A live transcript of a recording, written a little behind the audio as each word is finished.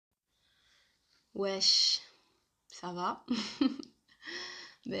Wesh, ça va?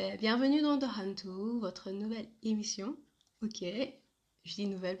 Bienvenue dans Dorantou, votre nouvelle émission. Ok, je dis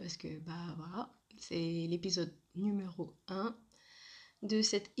nouvelle parce que, voilà, c'est l'épisode numéro 1 de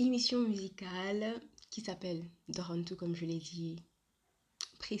cette émission musicale qui s'appelle Dorantou, comme je l'ai dit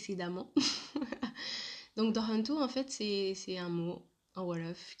précédemment. Donc, Dorantou, en fait, c'est un mot en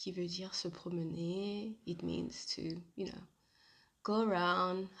Wolof qui veut dire se promener. It means to, go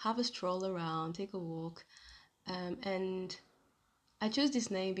around, have a stroll around, take a walk. And I chose this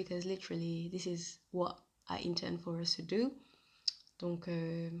name because literally this is what I intend for us to do. Donc,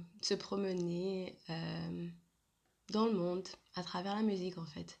 se promener dans le monde à travers la musique en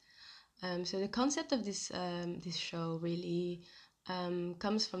fait. So the concept of this show really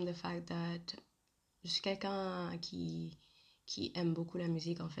comes from the fact that je suis quelqu'un qui aime beaucoup la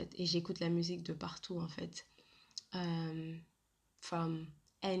musique en fait et j'écoute la musique de partout en fait. From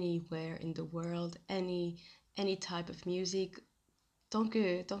anywhere in the world, any type of music. Tant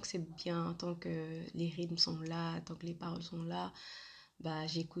que c'est bien, tant que les rythmes sont là, tant que les paroles sont là,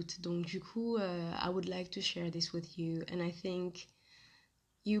 j'écoute. Donc du coup, I would like to share this with you, and I think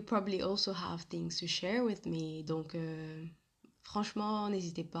you probably also have things to share with me. Donc franchement,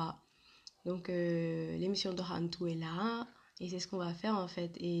 n'hésitez pas. Donc l'émission de Rantou est là, et c'est ce qu'on va faire en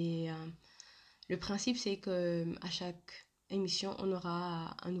fait. Et le principe, c'est que à chaque émission, on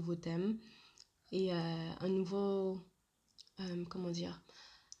aura un nouveau thème et un nouveau comment dire,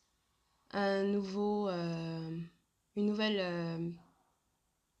 un nouveau, une nouvelle,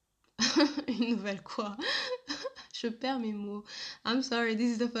 une nouvelle quoi? Je perds mes mots. I'm sorry,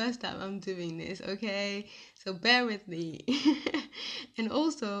 this is the first time I'm doing this, okay? So bear with me. And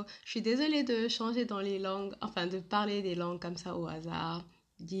also, je suis désolée de changer dans les langues, enfin de parler des langues comme ça au hasard.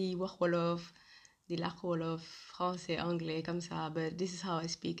 Di wax wolof, di làkk wolof, français, anglais, comme ça. But this is how I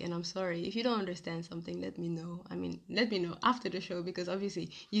speak, and I'm sorry. If you don't understand something, let me know. I mean, let me know after the show, because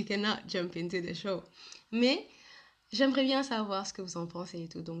obviously you cannot jump into the show. Mais j'aimerais bien savoir ce que vous en pensez et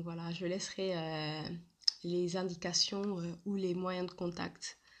tout. Donc voilà, je laisserai les indications ou les moyens de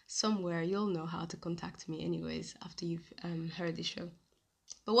contact. Somewhere you'll know how to contact me anyways after you've heard the show.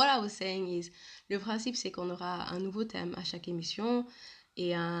 But what I was saying is, le principe c'est qu'on aura un nouveau thème à chaque émission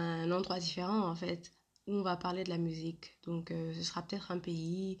et un endroit différent en fait où on va parler de la musique. Donc ce sera peut-être un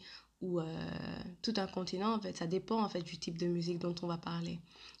pays ou tout un continent en fait. Ça dépend en fait du type de musique dont on va parler.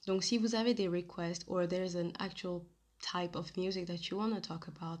 Donc si vous avez des requests or there's an actual type of music that you want to talk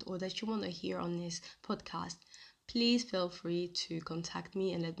about or that you want to hear on this podcast, please feel free to contact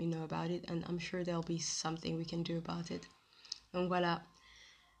me and let me know about it, and I'm sure there'll be something we can do about it. Donc voilà.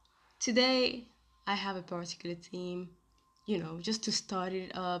 Today I have a particular theme, just to start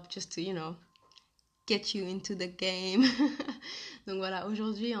it up, just to, get you into the game. Donc voilà,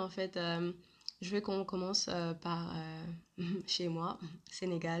 aujourd'hui en fait, je veux qu'on commence par chez moi,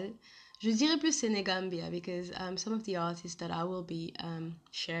 Sénégal. Je dirais plus Sénégambia because some of the artists that I will be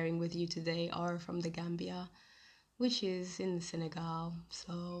sharing with you today are from the Gambia, which is in Senegal.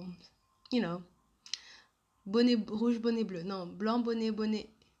 So, bonnet rouge, bonnet bleu. Non, blanc, bonnet, bonnet.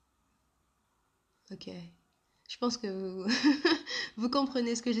 Ok. Je pense que vous, vous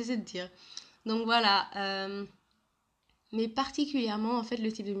comprenez ce que j'essaie de dire. Donc voilà. Mais particulièrement, en fait,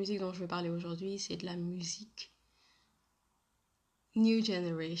 le type de musique dont je veux parler aujourd'hui, c'est de la musique New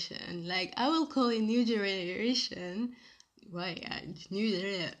Generation. Like, I will call it New Generation. Ouais,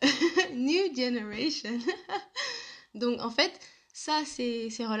 New Generation. Donc, en fait, ça, c'est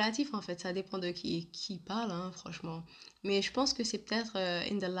relatif, en fait. Ça dépend de qui parle, hein, franchement. Mais je pense que c'est peut-être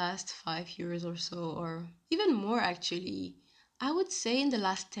in the last 5 years or so, or even more, actually. I would say in the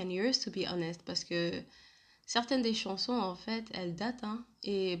last 10 years, to be honest, parce que certaines des chansons, en fait, elles datent, hein.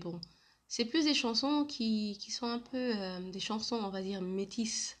 Et bon, c'est plus des chansons qui sont un peu des chansons, on va dire,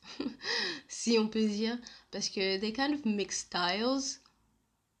 métisses, si on peut dire. Parce que they kind of mix styles,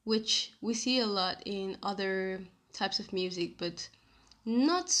 which we see a lot in other types of music, but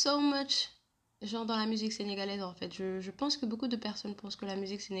not so much, genre dans la musique sénégalaise, en fait. Je pense que beaucoup de personnes pensent que la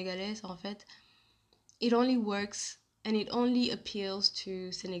musique sénégalaise, en fait, it only works and it only appeals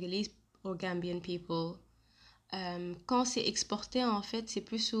to Senegalese or Gambian people. Quand c'est exporté, en fait, c'est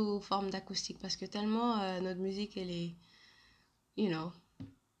plus sous forme d'acoustique parce que tellement notre musique, elle est, you know,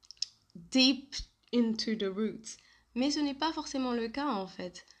 deep into the roots. Mais ce n'est pas forcément le cas, en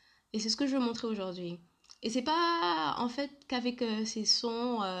fait. Et c'est ce que je veux montrer aujourd'hui. Et c'est pas, en fait, qu'avec ces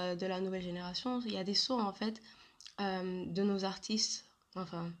sons de la nouvelle génération, il y a des sons, en fait, de nos artistes,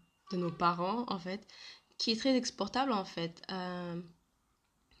 enfin, de nos parents, en fait, qui est très exportable, en fait.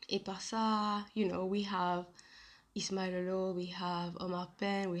 Et par ça, we have Ismaël Lolo, we have Omar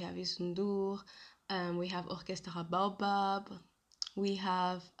Penn, we have Isundur, we have Orchestra Baobab, we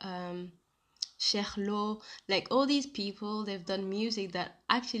have Sheikh Lo. Like all these people, they've done music that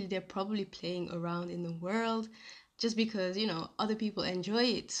actually they're probably playing around in the world just because, other people enjoy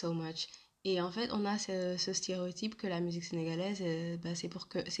it so much. Et en fait, on a ce stéréotype que la musique sénégalaise, bah,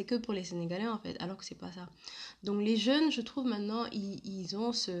 c'est que pour les Sénégalais en fait, alors que c'est pas ça. Donc les jeunes, je trouve maintenant, ils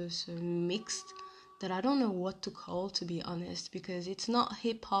ont ce mixed that I don't know what to call, to be honest, because it's not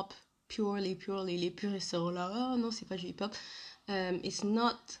hip-hop purely, les puristes seront là, oh non, c'est pas du hip-hop. It's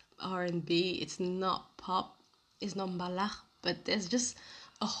not R&B, it's not pop, it's not mbalax, but there's just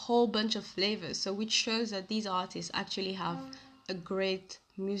a whole bunch of flavors, so which shows that these artists actually have a great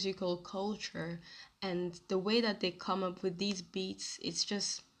musical culture, and the way that they come up with these beats, it's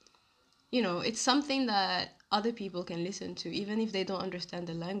just, it's something that other people can listen to, even if they don't understand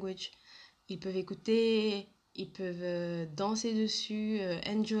the language. Ils peuvent écouter, ils peuvent danser dessus,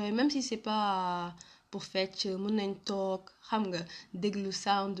 enjoy, même si c'est pas pour fetch, mun nañ toog, xam nga, déglu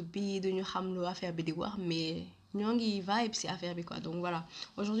sound bi, duñu xam lu affaire bi di wax, mais ñoo ngi vibe si affaire bi quoi. Donc voilà,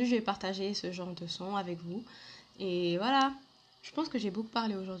 aujourd'hui je vais partager ce genre de son avec vous. Et voilà, je pense que j'ai beaucoup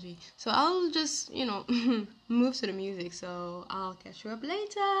parlé aujourd'hui. So I'll just, move to the music. So I'll catch you up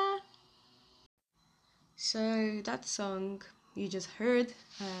later. So that song you just heard,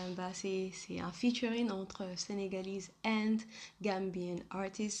 bah c'est un featuring entre Senegalese and Gambian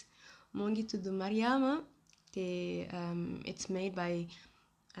artists. Mongito de Mariama. It's made by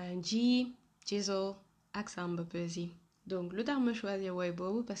G, Jizzle, ak Samba Peuzzi. Donc, lu tax ma choisir woy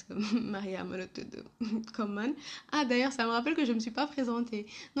boobu parce que Mariama la tudd comme man. Ah, d'ailleurs, ça me rappelle que je me suis pas présentée.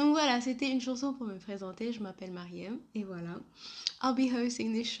 Donc voilà, c'était une chanson pour me présenter. Je m'appelle Mariam et voilà. I'll be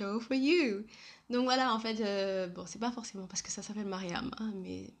hosting this show for you. Donc voilà, en fait, bon, c'est pas forcément parce que ça s'appelle Mariam, hein,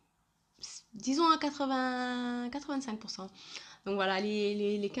 mais disons à 85%. Donc voilà,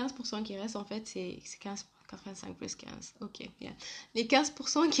 les 15% qui restent, en fait, c'est 15, 85 plus 15. Ok, yeah. Les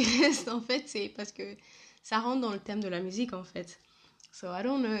 15% qui restent, en fait, c'est parce que ça rentre dans le thème de la musique, en fait. So I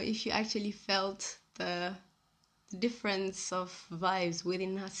don't know if you actually felt the difference of vibes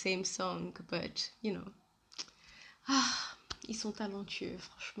within that same song, but, ils sont talentueux,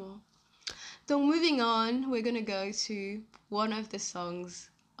 franchement. Donc, moving on, we're gonna go to one of the songs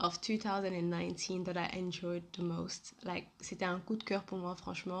of 2019 that I enjoyed the most. Like, c'était un coup de cœur pour moi,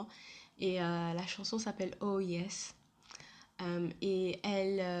 franchement. Et la chanson s'appelle Oh Yes. Et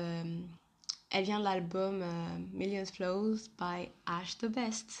elle vient de l'album Millions Flows by Ash the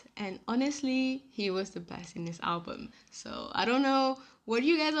Best. And honestly, he was the best in this album. So I don't know what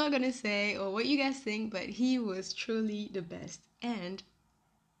you guys are gonna say or what you guys think, but he was truly the best. And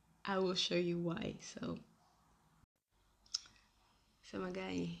I will show you why. So my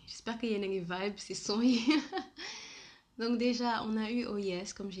guy, j'espère qu'il y a une vibe, c'est son. Donc déjà, on a eu Oh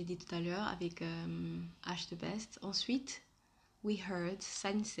Yes, comme j'ai dit tout à l'heure, avec Ash the Best. Ensuite, we heard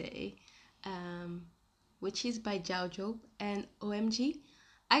Sensei, which is by Jiao and OMG.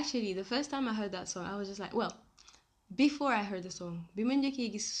 Actually, the first time I heard that song, I was just like, well, before I heard the song, bi ma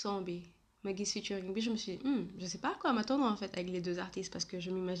njëkkee gis son bi, ma gis featuring bi, je me suis dit, je sais pas à quoi m'attendre en fait avec les deux artistes parce que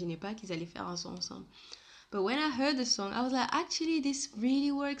je m'imaginais pas qu'ils allaient faire un son ensemble. But when I heard the song, I was like, actually, this really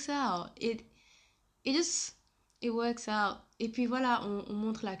works out. It works out. Et puis voilà, on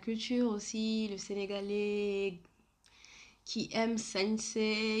montre la culture aussi, le Sénégalais qui aime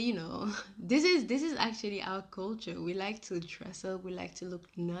Sensei, This is actually our culture. We like to dress up, we like to look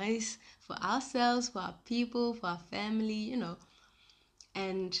nice for ourselves, for our people, for our family,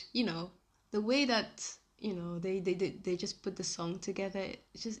 And, the way that, they just put the song together,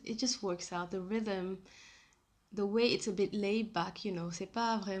 it just works out. The rhythm, the way it's a bit laid back, c'est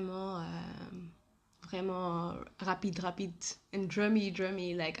pas vraiment rapide and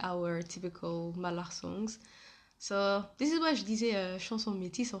drummy like our typical Malach songs. So, this is why je disais chanson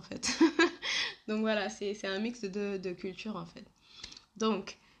métisse en fait. Donc voilà, c'est un mix de deux cultures en fait.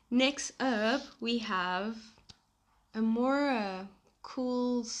 Donc, next up, we have a more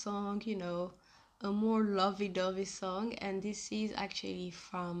cool song, a more lovey-dovey song. And this is actually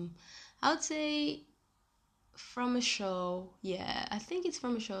from, I would say, from a show. Yeah, I think it's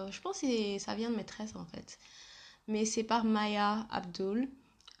from a show. Je pense que ça vient de Maîtresse en fait. Mais c'est par Maya Abdul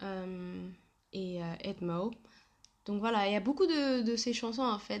et Edmo. Donc voilà, il y a beaucoup de ces chansons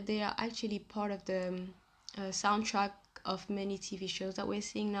en fait. They are actually part of the soundtrack of many TV shows that we're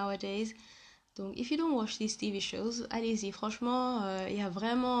seeing nowadays. Donc, if you don't watch these TV shows, allez-y. Franchement, il y a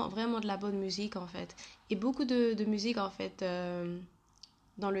vraiment, vraiment de la bonne musique en fait. Et beaucoup de musique en fait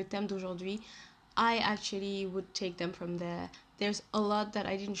dans le thème d'aujourd'hui. I actually would take them from there. There's a lot that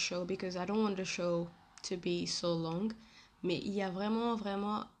I didn't show because I don't want to show to be so long. Mais il y a vraiment,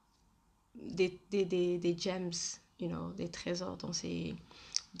 vraiment des gems, you know, des trésors dans ces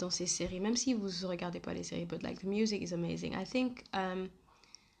séries. Même si vous ne regardez pas les séries, but like the music is amazing. I think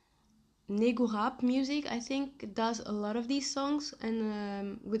Nego Rap Music, I think, does a lot of these songs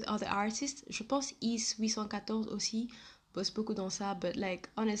and with other artists. Je pense Is 814 aussi bosse beaucoup dans ça, but like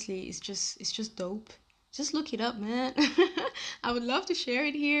honestly, it's just dope. Just look it up, man. I would love to share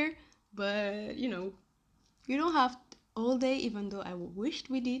it here, but you know, you don't have all day, even though I wished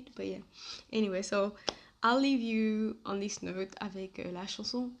we did. But yeah. Anyway, so I'll leave you on this note avec la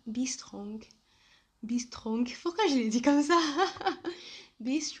chanson Be Strong. Be Strong. Pourquoi je l'ai dit comme ça?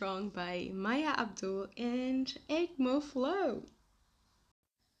 Be Strong by Maya Abdul and 8mo Flow.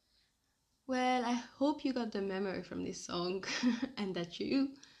 Well, I hope you got the memory from this song and that you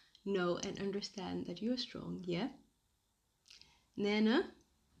know and understand that you're strong, yeah? Nena,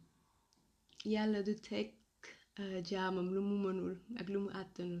 yalla du tek jaamam lu mu mënul ak lu mu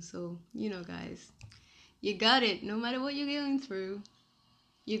àttanul. So, you know, guys, you got it. No matter what you're going through,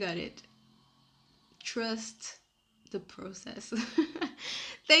 you got it. Trust the process.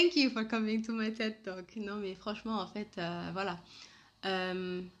 Thank you for coming to my TED Talk. Non, mais franchement, en fait, voilà.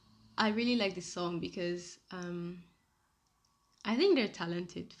 I really like this song because I think they're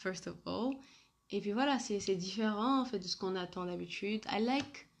talented, first of all. Et puis voilà, c'est différent, en fait, de ce qu'on attend d'habitude. I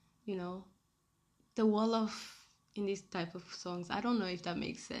like, you know, the wall-off in this type of songs. I don't know if that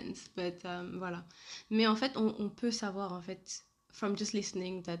makes sense, but voilà. Mais en fait, on peut savoir, en fait, from just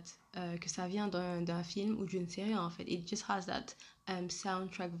listening that que ça vient d'un film ou d'une série, en fait. It just has that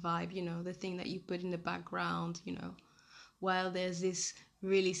soundtrack vibe, you know, the thing that you put in the background, you know, while there's this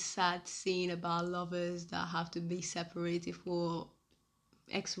really sad scene about lovers that have to be separated for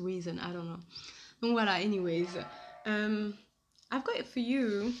X reason, I don't know. Donc voilà, anyways. I've got for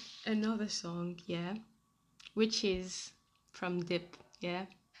you another song, yeah, which is from Dip, yeah.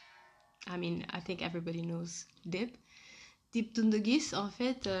 I mean, I think everybody knows Dip. Dip Doundouguis, en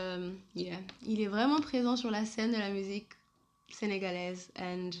fait, yeah, il est vraiment présent sur la scène de la musique sénégalaise.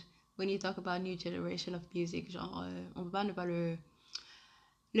 And when you talk about new generation of music, genre, on peut pas ne pas le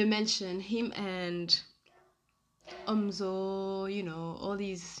mention, him and Omzo, you know, all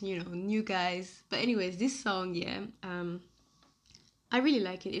these, you know, new guys. But anyways, this song, yeah, I really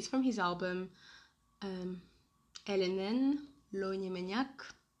like it. It's from his album LNN, Lognemaniac.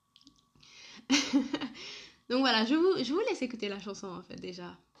 Donc voilà, je vous laisse écouter la chanson en fait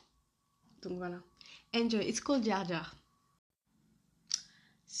déjà. Donc voilà. Enjoy. It's called Jar Jar.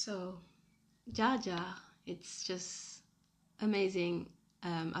 So, Jar Jar, it's just amazing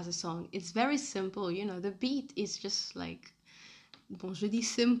as a song. It's very simple, you know, the beat is just like, bon, je dis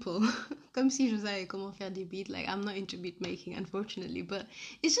simple, comme si je savais comment faire des beats. Like, I'm not into beat making, unfortunately, but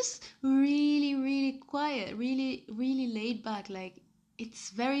it's just really, really quiet, really, really laid back. Like,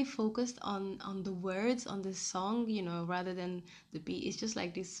 it's very focused on the words, on the song, you know, rather than the beat. It's just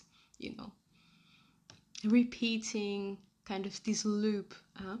like this, you know, repeating kind of this loop.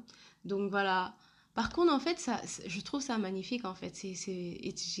 Hein? Donc voilà. Par contre, en fait, ça, je trouve ça magnifique, en fait.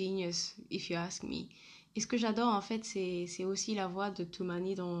 It's genius, if you ask me. Et ce que j'adore, en fait, c'est aussi la voix de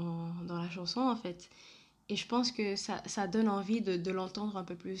Toumani dans la chanson, en fait. Et je pense que ça donne envie de l'entendre un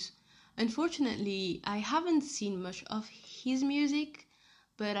peu plus. Unfortunately, I haven't seen much of his music,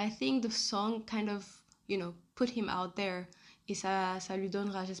 but I think the song kind of, you know, put him out there. Et ça lui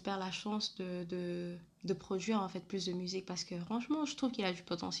donnera, j'espère, la chance de produire, en fait, plus de musique. Parce que, franchement, je trouve qu'il a du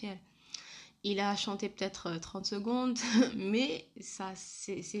potentiel. Il a chanté peut-être 30 secondes, mais ça,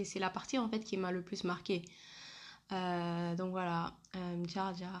 c'est la partie en fait qui m'a le plus marqué. Donc voilà,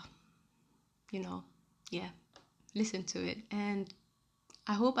 Jar Jar, you know, yeah, listen to it. And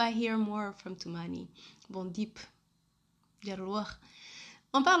I hope I hear more from Toumani. Bon, Dip, Diarloir.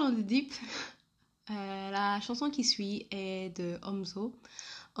 En parlant de Dip, la chanson qui suit est de Omzo.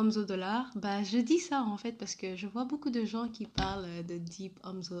 Omzo Dollar, bah je dis ça en fait parce que je vois beaucoup de gens qui parlent de Deep,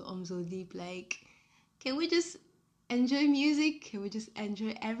 Omzo Deep, like, can we just enjoy music? Can we just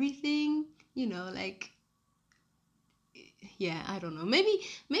enjoy everything? You know, like, yeah, I don't know. Maybe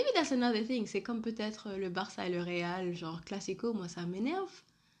that's another thing. C'est comme peut-être le Barça et le Real, genre classico, moi ça m'énerve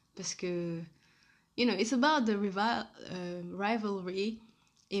parce que, you know, it's about the rivalry.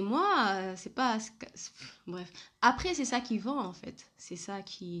 Et moi, c'est pas... Bref. Après, c'est ça qui vend, en fait. C'est ça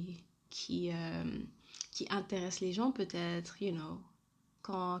qui intéresse les gens, peut-être, you know.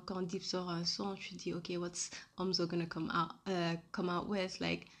 Quand Deep sort un son, tu te dis, OK, what's Omzo gonna come out with?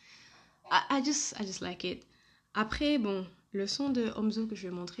 Like, I just like it. Après, bon, Le son de Omzo que je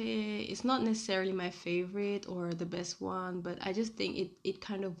vais montrer, it's not necessarily my favorite or the best one, but I just think it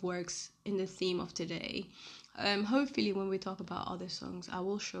kind of works in the theme of today. Hopefully when we talk about other songs, I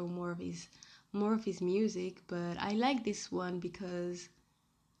will show more of his music, but I like this one because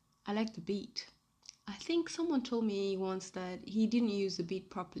I like the beat. I think someone told me once that he didn't use the beat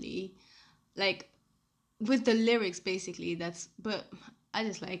properly, like with the lyrics basically. But I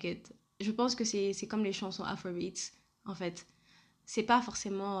just like it. Je pense que c'est comme les chansons Afrobeats en fait. C'est pas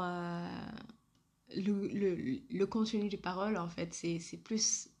forcément le contenu des paroles en fait, c'est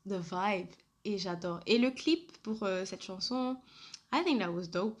plus the vibe et j'adore. Et le clip pour cette chanson, I think that was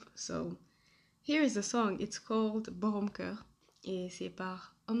dope. So here is the song. It's called Borom Cœur et c'est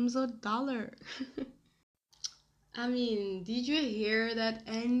par Omzo Dollar. I mean, did you hear that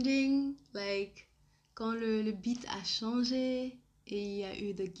ending? Like, quand le beat a changé et il y a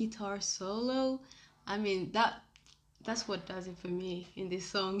eu the guitar solo. I mean, that's what does it for me in this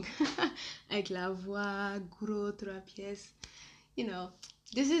song. Avec la voix, gros, 3 pièces. You know,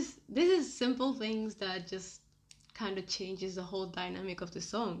 this is simple things that just kind of changes the whole dynamic of the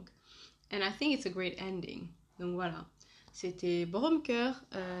song. And I think it's a great ending. Donc voilà. C'était Borom Cœur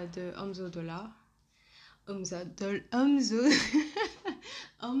de Omzo Dollar. Omzo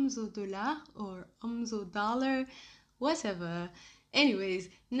Dollar or Omzo Dollar, whatever. Anyways,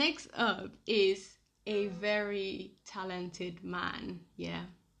 next up is a very talented man. Yeah,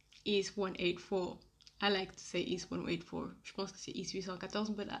 East 184. I like to say East 184. Je pense que c'est East 814,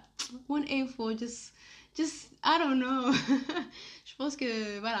 but 184 just I don't know. Je pense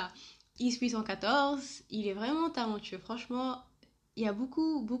que voilà, East 814, il est vraiment talentueux. Franchement, il y a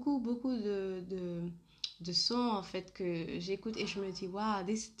beaucoup de sons en fait que j'écoute et je me dis wow,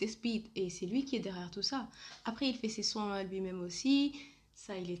 this beat, et c'est lui qui est derrière tout ça. Après il fait ses sons lui-même aussi,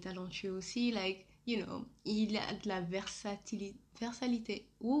 ça il est talentueux aussi, like you know, il a de la versalité.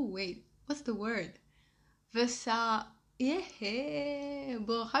 Oh wait, what's the word? Yeah.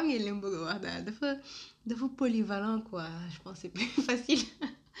 Bon, xam ngeen li mu bëgg a wax daal dafa polyvalent quoi, je pense que c'est plus facile.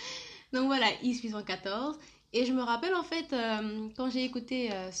 Donc voilà, East 814. Et je me rappelle en fait, quand j'ai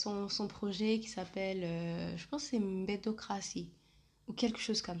écouté son projet qui s'appelle, je pense que c'est Mbedocratie, ou quelque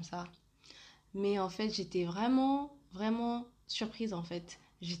chose comme ça. Mais en fait, j'étais vraiment surprise en fait.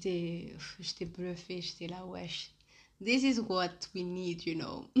 J'étais bluffée, j'étais là, wesh. This is what we need, you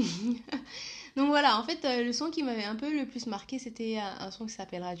know. Donc voilà, en fait, le son qui m'avait un peu le plus marqué, c'était un son qui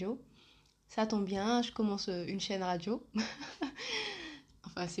s'appelle Radio. Ça tombe bien, je commence une chaîne radio.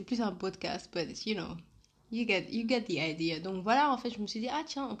 Enfin, c'est plus un podcast, but you know, you get the idea. Donc voilà, en fait, je me suis dit, ah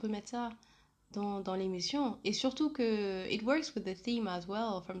tiens, on peut mettre ça dans l'émission. Et surtout que it works with the theme as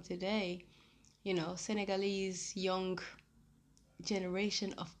well from today. You know, Senegalese young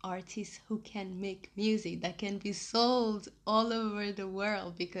generation of artists who can make music that can be sold all over the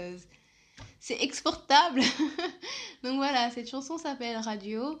world because c'est exportable. Donc voilà, cette chanson s'appelle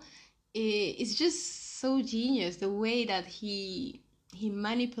Radio et it's just so genius the way that he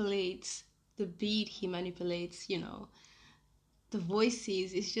manipulates the beat, he manipulates, you know, the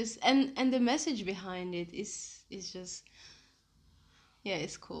voices. It's just and the message behind it is just yeah,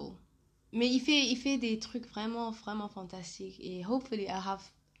 it's cool. Mais il fait des trucs vraiment fantastiques et hopefully I'll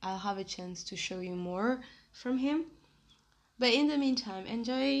have a chance to show you more from him. But in the meantime,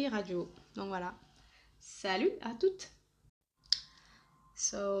 enjoy Radio. Donc voilà. Salut à toutes.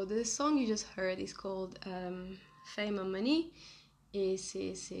 So the song you just heard is called Fame and Money. Et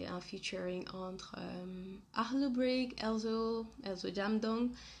c'est un featuring entre Arlo Brick, Elzo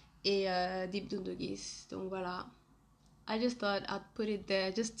Jamdong et Deep Dundugis. Donc voilà. I just thought I'd put it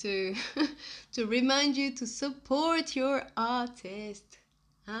there just to to remind you to support your artist.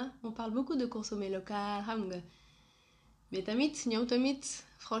 Hein? On parle beaucoup de consommer local, mais tamit,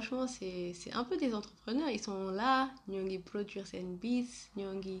 franchement, c'est un peu des entrepreneurs. Ils sont là, ñoo ngi produire seen beats,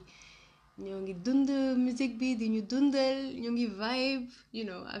 ñoo ngi dund musique bi di ñu dundal, ñoo ngi vibe, you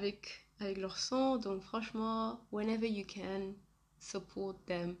know, avec leur son. Donc franchement, whenever you can, support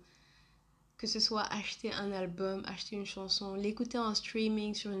them. Que ce soit acheter un album, acheter une chanson, l'écouter en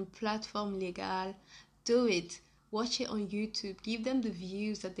streaming sur une plateforme légale, do it. Watch it on YouTube. Give them the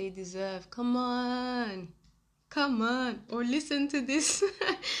views that they deserve. Come on. Or listen to this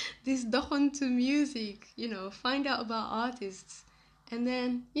this to music, you know, find out about artists and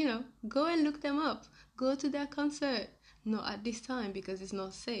then, you know, go and look them up. Go to their concert. Not at this time because it's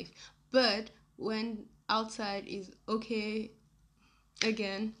not safe. But when outside is okay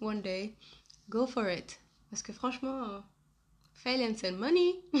again one day, go for it. Parce que franchement, fail and send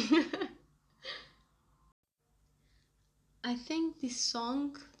money. I think this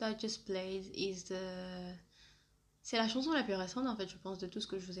song that I just played is c'est la chanson la plus récente en fait, je pense, de tout ce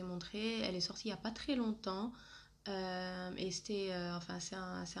que je vous ai montré. Elle est sortie il n'y a pas très longtemps. Et c'était, enfin,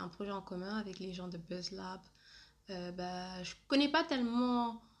 c'est un projet en commun avec les gens de BuzzLab. Je connais pas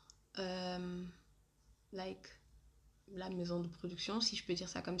tellement like la maison de production, si je peux dire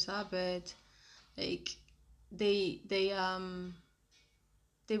ça comme ça, but like they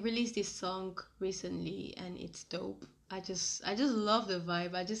released this song recently and it's dope. I just love the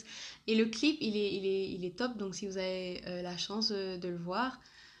vibe. Et le clip il est top, donc si vous avez la chance de le voir,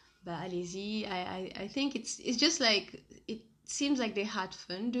 bah allez-y. I think it's just like it seems like they had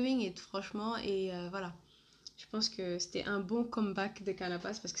fun doing it, franchement. Et voilà, je pense que c'était un bon comeback de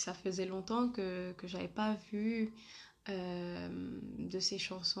Calapas parce que ça faisait longtemps que j'avais pas vu de ses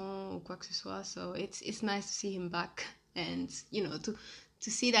chansons ou quoi que ce soit. So it's nice to see him back and you know to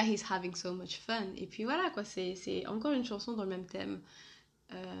see that he's having so much fun. Et puis voilà quoi, c'est encore une chanson dans le même thème,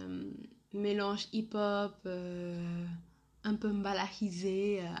 mélange hip-hop, un peu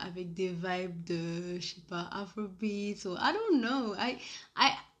mbalahisé, avec des vibes de, je sais pas, Afrobeats ou I don't know. I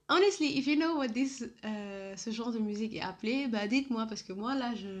honestly, if you know what this ce genre de musique est appelé, bah dites-moi, parce que moi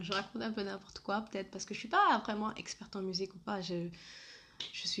là je raconte un peu n'importe quoi, peut-être parce que je suis pas vraiment experte en musique ou pas, je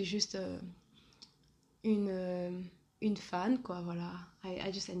suis juste une fan quoi, voilà.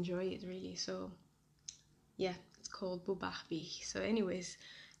 I just enjoy it really, so yeah, it's called Bo Barbie. So anyways,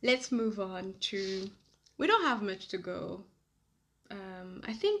 let's move on to, we don't have much to go.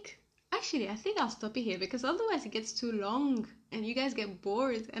 I think I'll stop it here because otherwise it gets too long and you guys get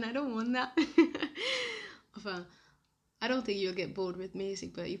bored and I don't want that. Enfin, I don't think you'll get bored with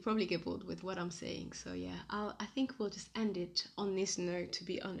music, but you probably get bored with what I'm saying. So yeah, I think we'll just end it on this note, to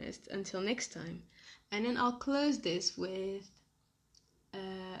be honest, until next time. And then I'll close this with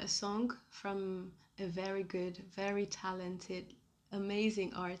a song from a very good, very talented,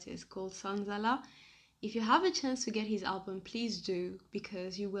 amazing artist called Sanzala. If you have a chance to get his album, please do,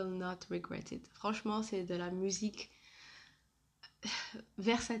 because you will not regret it. Franchement, c'est de la musique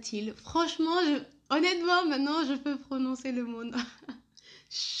versatile. Franchement, honnêtement, maintenant, je peux prononcer le mot.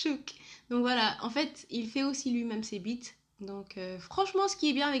 Chouk. Donc voilà, en fait, il fait aussi lui-même ses beats. Donc franchement, ce qui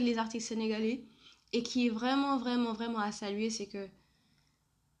est bien avec les artistes sénégalais, et qui est vraiment, vraiment, vraiment à saluer, c'est que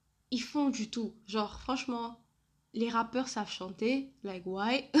ils font du tout. Genre, franchement, les rappeurs savent chanter. Like,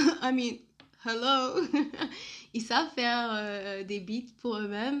 why? I mean, hello. Ils savent faire des beats pour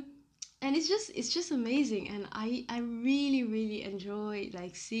eux-mêmes. And it's just amazing. And I really, really enjoy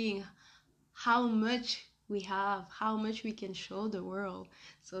like seeing how much we have, how much we can show the world.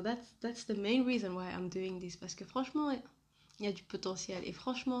 So that's the main reason why I'm doing this. Parce que franchement, il y a du potentiel. Et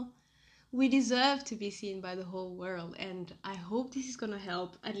franchement, we deserve to be seen by the whole world. And I hope this is gonna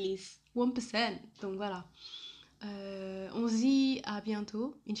help at least 1%. Donc voilà. On se dit à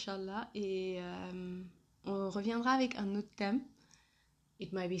bientôt, Inch'Allah. Et on reviendra avec un autre thème.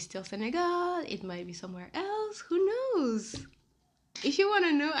 It might be still Senegal. It might be somewhere else. Who knows? If you want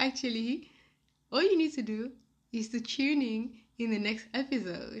to know, actually, all you need to do is to tune in the next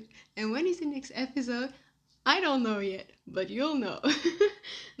episode. And when is the next episode? I don't know yet, but you'll know.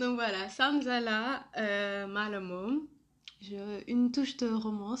 Donc voilà, Sanzala, Malamom. Une touche de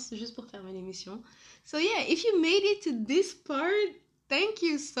romance, juste pour fermer l'émission. So yeah, if you made it to this part, thank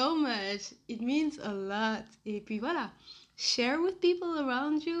you so much. It means a lot. Et puis voilà, share with people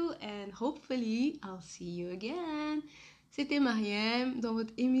around you and hopefully I'll see you again. C'était Mariem dans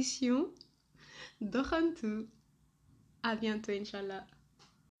votre émission Dohantou. À bientôt, Inch'Allah.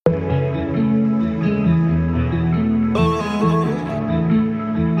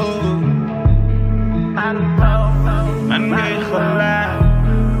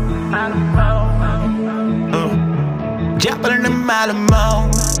 Jàppal na malamoo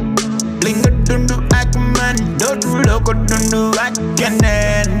li nga dund ak man dootuloo ko dund ak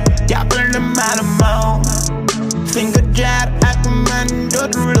keneen. Jàppal na malamoo fi nga jaar ak man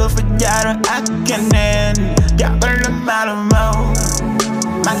dootuloo fa jaar ak keneen. Jàppal na malamoo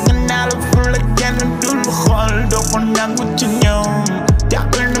màgg naa la fu la kenn dul xool doo ko nangu ci ñoom.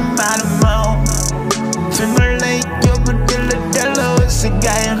 Jàppal na malamoo fi ma lay yóbbu di la delloo si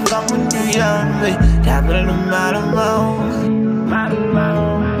gaay yi xamuñu yoon bi. Jàppal na malamoo.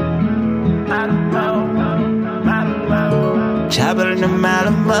 Jàppal na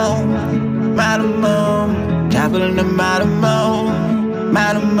malamoo. Jàppal na malamoo.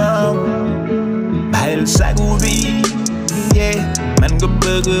 Bàyyil sagu bi, yeah, man nga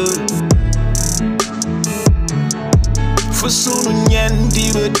bëgg. Fu sunu ñeenti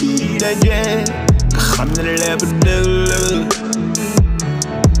bët yi daje, nga xam ne lépp dëgg la.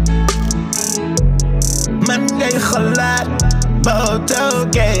 Man ngay xalaat boo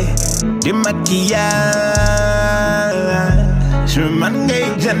toogee di maquillage. chemin ngay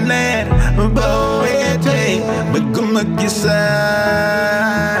janeer boo weetee bëgg ma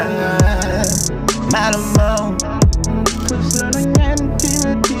gisaat maalamoo kusana ñaan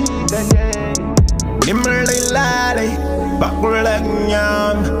timati daje ni ma lay laale bakul ak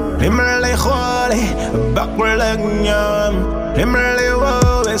ñoom ni ma lay xoole bakul ak ñoom ni ma lay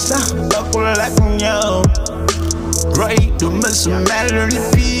woowe sax bakul ak ñoom roy du ma su mel ni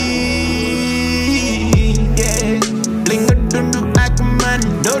bii li nga dund ak man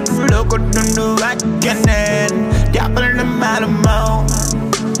dootuloo ko dund ak keneen jàppal na maalamoo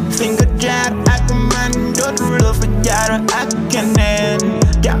fi nga jaar ak man dootuloo fa jaar ak keneen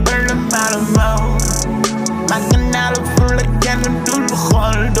jàppal na maalamoo man nga naa la fu la kenn dul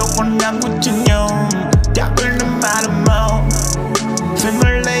xool doo ko nangu ci ñoom jàppal na maalamoo fi ma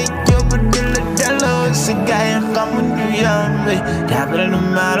lay jóg di la delloo si gaay yi xamuñu yoon bi jàppal na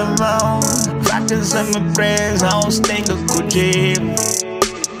maalamoo fàtte sama présence te nga ko jéem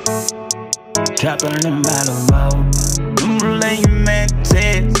jàppal na maalamoo mu lay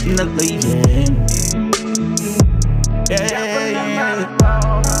mettee na la yéem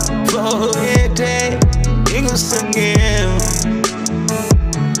foo yeetee dinga sëngeel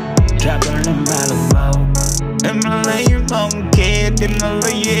jàppal na maalamoo dina la monkee dina la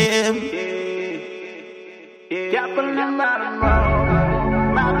yéem jàppal na maalamoo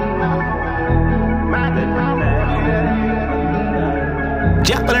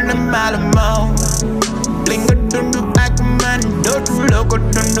jàppal na maalamoo li nga dund ak man dootuloo ko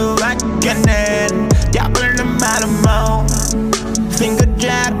dund ak keneen jàppal na maalamoo fi nga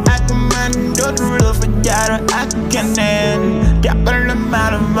jaar ak man dootuloo fa jaar ak keneen jàppal na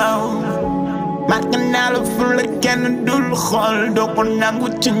maalamoo man nga naa la fu la kenn dul xool doo ko nangu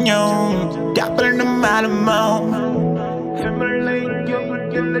ci ñoom jàppal na maalamoo fi ma lay jóg